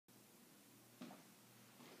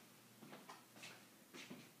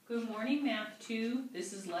Good morning, Math 2.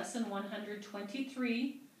 This is lesson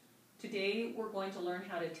 123. Today we're going to learn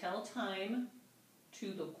how to tell time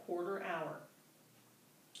to the quarter hour.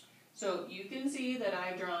 So you can see that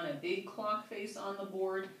I've drawn a big clock face on the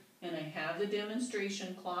board and I have the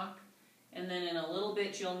demonstration clock, and then in a little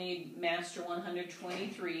bit you'll need Master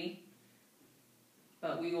 123,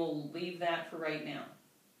 but we will leave that for right now.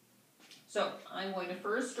 So I'm going to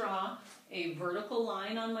first draw a vertical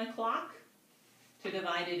line on my clock to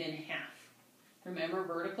divide it in half. Remember,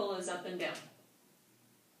 vertical is up and down.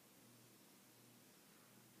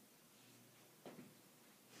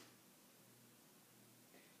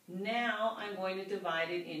 Now I'm going to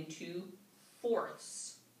divide it into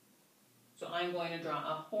fourths. So I'm going to draw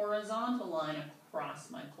a horizontal line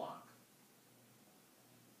across my clock.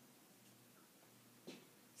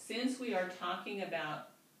 Since we are talking about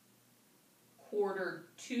quarter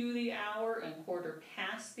to the hour and quarter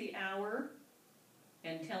past the hour,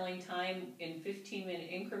 and telling time in 15-minute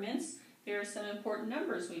increments, there are some important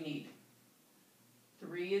numbers we need.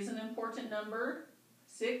 3 is an important number,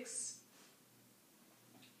 6,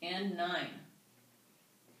 and 9.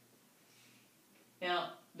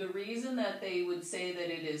 Now, the reason that they would say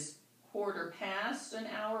that it is quarter past an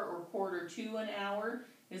hour or quarter to an hour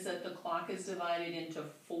is that the clock is divided into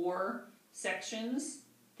 4 sections.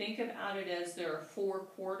 Think about it as there are 4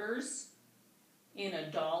 quarters in a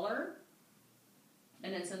dollar.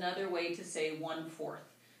 And it's another way to say 1/4.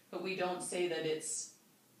 But we don't say that it's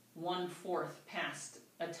 1/4 past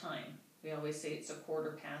a time. We always say it's a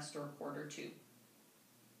quarter past or a quarter to.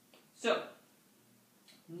 So,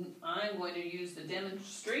 I'm going to use the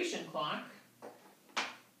demonstration clock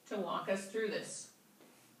to walk us through this.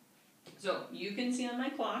 So, you can see on my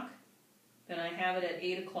clock that I have it at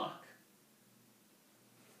 8 o'clock.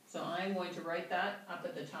 So, I'm going to write that up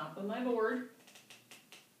at the top of my board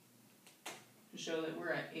to show that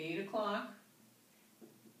we're at 8 o'clock.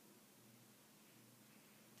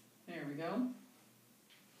 There we go.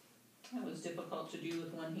 That was difficult to do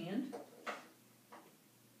with one hand.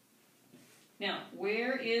 Now,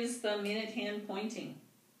 where is the minute hand pointing?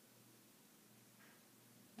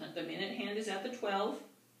 The minute hand is at the 12.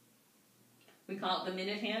 We call it the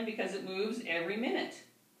minute hand because it moves every minute.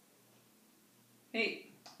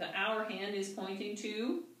 Hey, the hour hand is pointing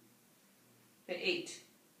to the 8.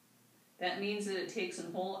 That means that it takes a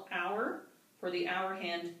whole hour for the hour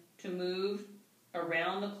hand to move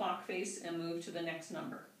around the clock face and move to the next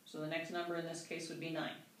number. So the next number in this case would be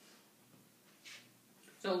 9.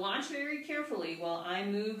 So watch very carefully while I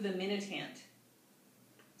move the minute hand.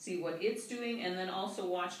 See what it's doing, and then also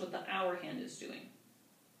watch what the hour hand is doing.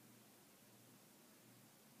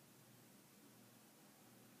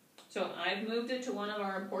 So I've moved it to one of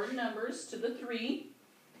our important numbers, to the 3.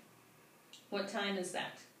 What time is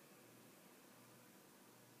that?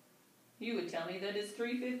 You would tell me that it's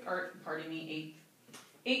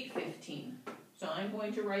 8:15. So I'm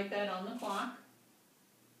going to write that on the clock.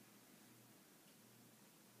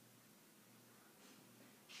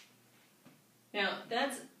 Now,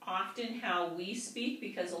 that's often how we speak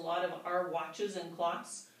because a lot of our watches and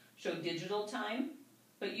clocks show digital time,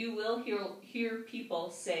 but you will hear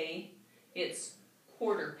people say it's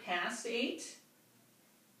 8:15.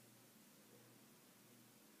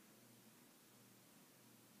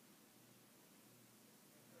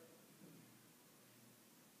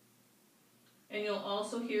 And you'll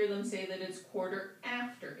also hear them say that it's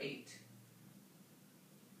 8:15.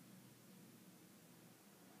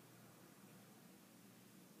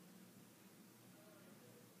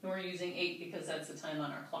 And we're using 8 because that's the time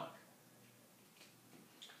on our clock.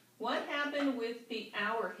 What happened with the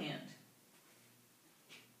hour hand?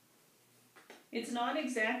 It's not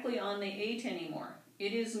exactly on the 8 anymore.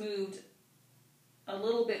 It is moved a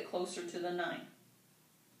little bit closer to the 9.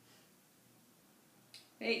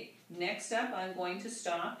 Okay, next up I'm going to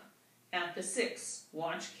stop at the 6.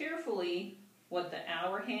 Watch carefully what the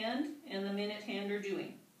hour hand and the minute hand are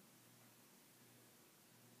doing.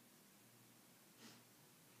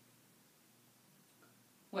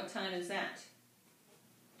 What time is that?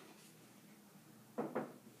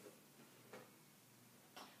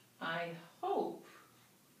 I hope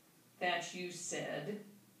that you said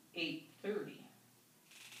 8:30.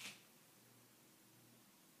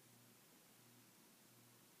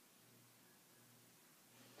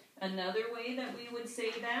 Another way that we would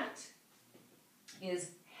say that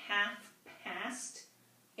is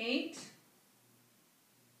 8:30.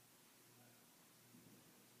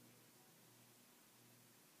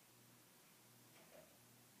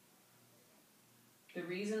 The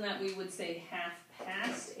reason that we would say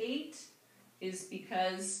 8:30 is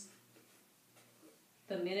because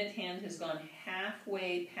the minute hand has gone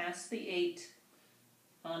halfway past the 8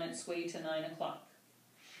 on its way to 9 o'clock.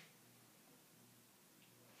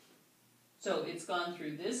 So it's gone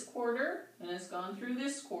through this quarter and it's gone through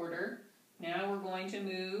this quarter. Now we're going to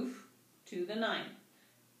move to the 9.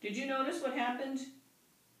 Did you notice what happened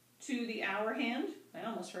to the hour hand? I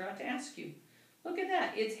almost forgot to ask you. Look at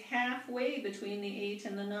that. It's halfway between the 8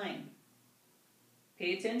 and the 9.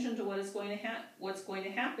 Pay attention to what's going to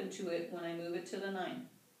happen to it when I move it to the 9.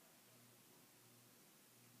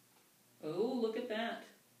 Oh, look at that.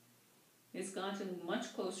 It's gotten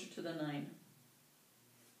much closer to the 9.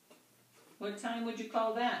 What time would you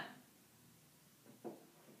call that?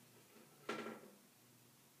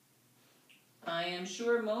 I am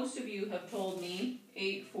sure most of you have told me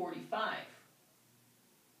 8:45.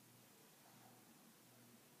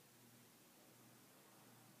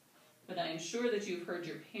 But I am sure that you've heard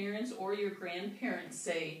your parents or your grandparents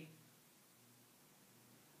say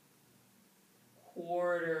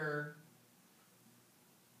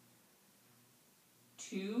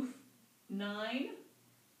 8:45,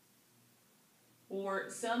 or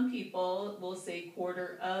some people will say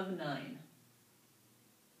 8:45.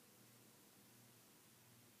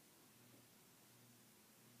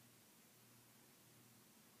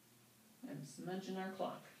 I'm smudging our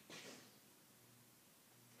clock.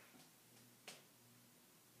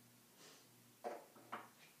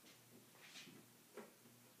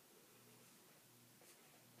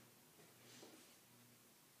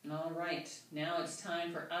 All right, now it's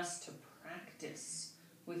time for us to practice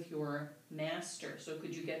with your master. So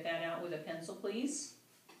could you get that out with a pencil, please?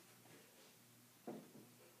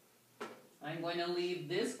 I'm going to leave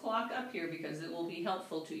this clock up here because it will be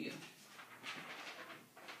helpful to you.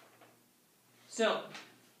 So,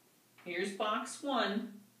 here's box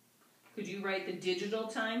 1. Could you write the digital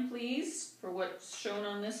time, please, for what's shown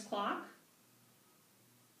on this clock?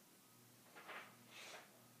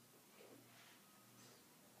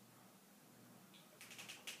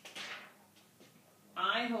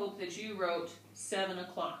 I hope that you wrote 7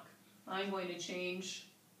 o'clock. I'm going to change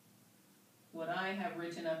what I have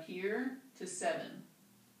written up here to 7.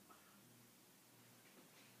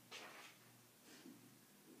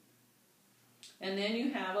 And then you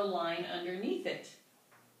have a line underneath it.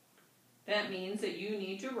 That means that you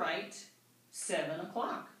need to write 7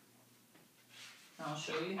 o'clock. I'll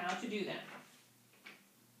show you how to do that.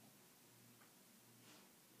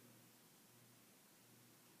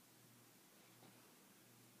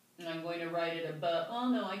 And I'm going to write it above. Oh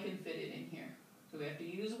no, I can fit it in here. So we have to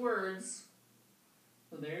use words.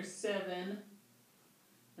 So there's 7.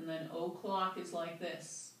 And then o'clock is like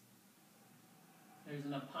this. There's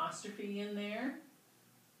an apostrophe in there.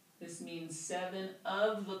 This means 7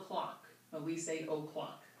 of the clock. But we say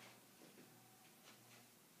o'clock.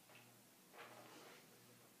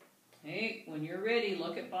 Hey, when you're ready,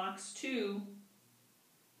 look at box 2.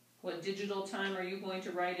 What digital time are you going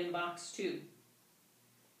to write in box 2?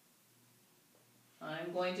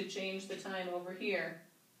 I'm going to change the time over here.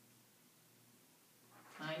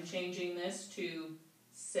 I'm changing this to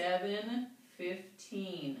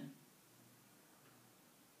 7:15.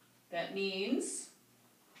 That means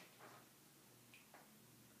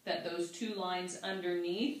that those 2 lines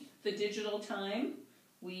underneath the digital time,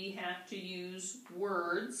 we have to use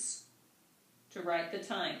words to write the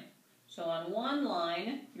time. So on one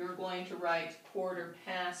line, you're going to write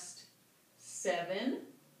 7:15.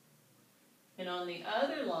 And on the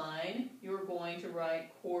other line, you're going to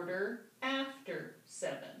write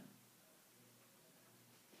 7:15.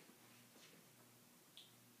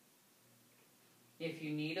 If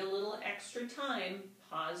you need a little extra time,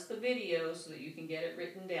 pause the video so that you can get it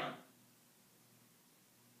written down.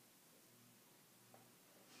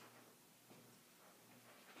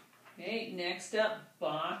 Okay, next up,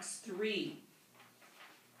 box 3.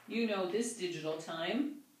 You know this digital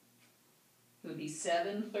time. It would be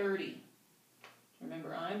 7:30.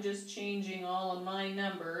 Remember, I'm just changing all of my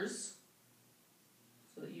numbers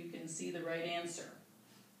so that you can see the right answer.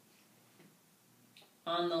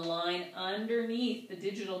 On the line underneath the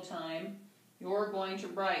digital time, you're going to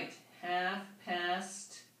write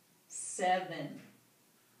 7:30.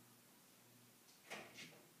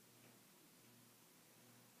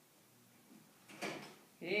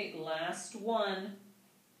 Okay, last one.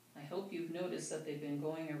 I hope you've noticed that they've been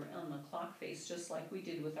going around the clock face just like we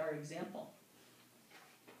did with our example.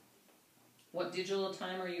 What digital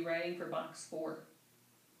time are you writing for box 4?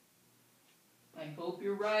 I hope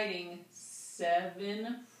you're writing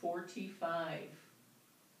 7:45.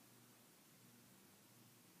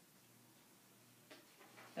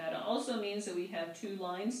 That also means that we have 2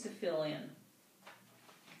 lines to fill in.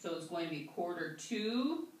 So it's going to be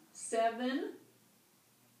 7:45.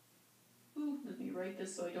 Ooh, let me write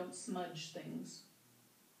this so I don't smudge things.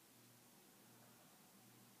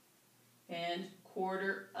 And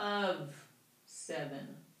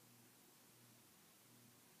 7:15.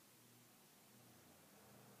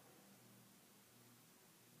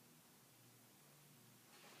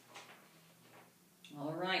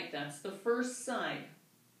 All right, that's the first side.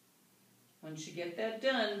 Once you get that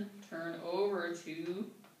done, turn over to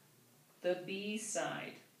the B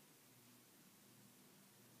side.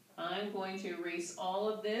 I'm going to erase all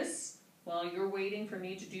of this. While you're waiting for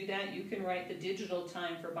me to do that, you can write the digital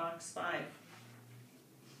time for box 5.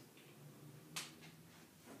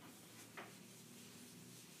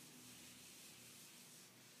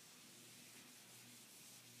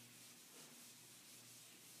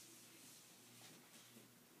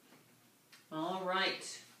 All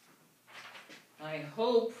right. I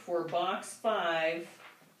hope for box 5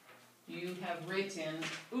 you have written,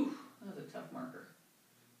 ooh, that was a tough marker,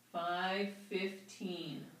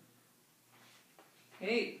 5:15.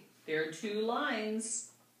 Okay, there are 2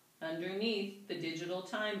 lines underneath the digital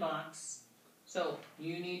time box. So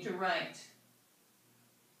you need to write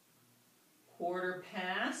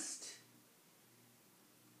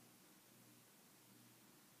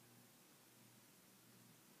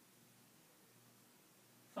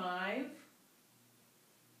 5:15,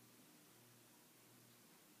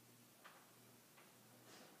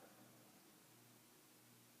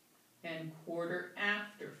 and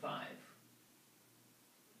 5:15.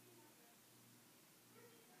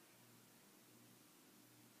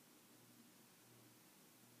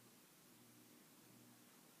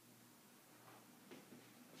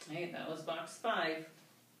 Okay, that was box 5.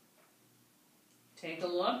 Take a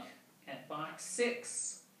look at box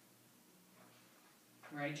 6.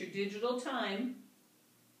 Write your digital time.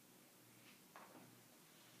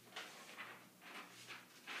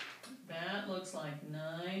 That looks like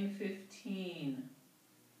 9:15.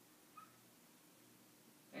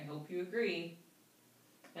 I hope you agree.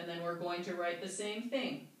 And then we're going to write the same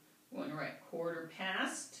thing. We're going to write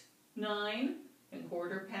 9:15 and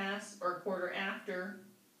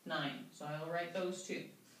 9:15. So I'll write those 2.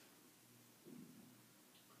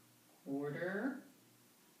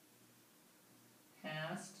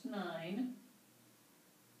 9:15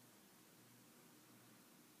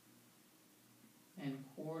 and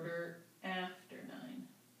 9:15.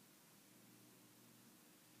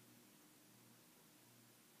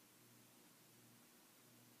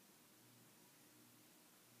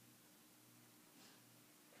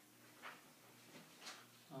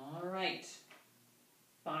 All right.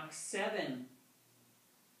 Box 7.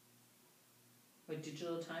 What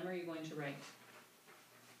digital time are you going to write?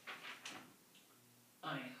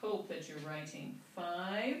 I hope that you're writing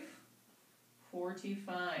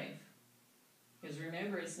 5:45. Because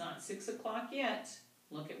remember, it's not 6 o'clock yet.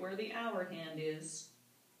 Look at where the hour hand is.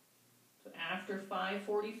 So after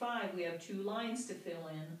 5:45, we have 2 lines to fill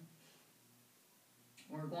in.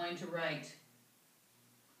 We're going to write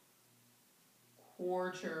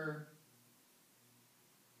 1/4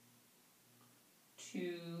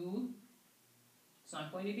 to, it's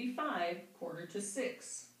not going to be 5,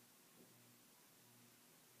 5:45,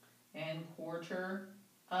 and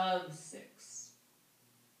 5:45.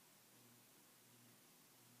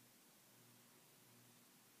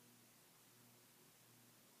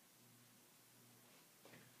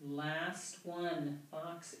 Last one,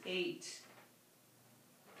 box 8.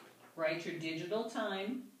 Write your digital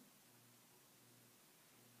time.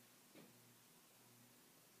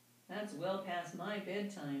 That's well past my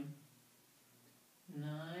bedtime.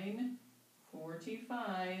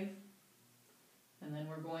 9:45. And then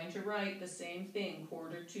we're going to write the same thing,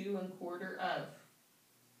 1/4 and 1/4.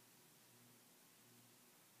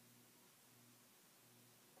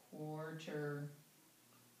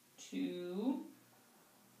 1/4.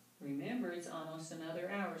 Remember, it's almost another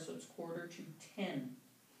hour, so it's 9:45.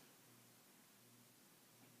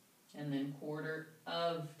 And then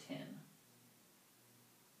 10:15.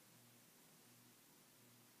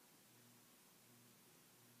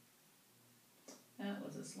 That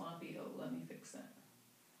was a sloppy O. Let me fix that.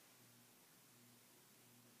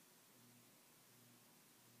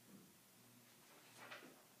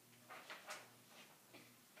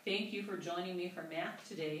 Thank you for joining me for math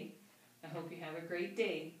today. I hope you have a great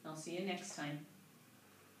day. I'll see you next time.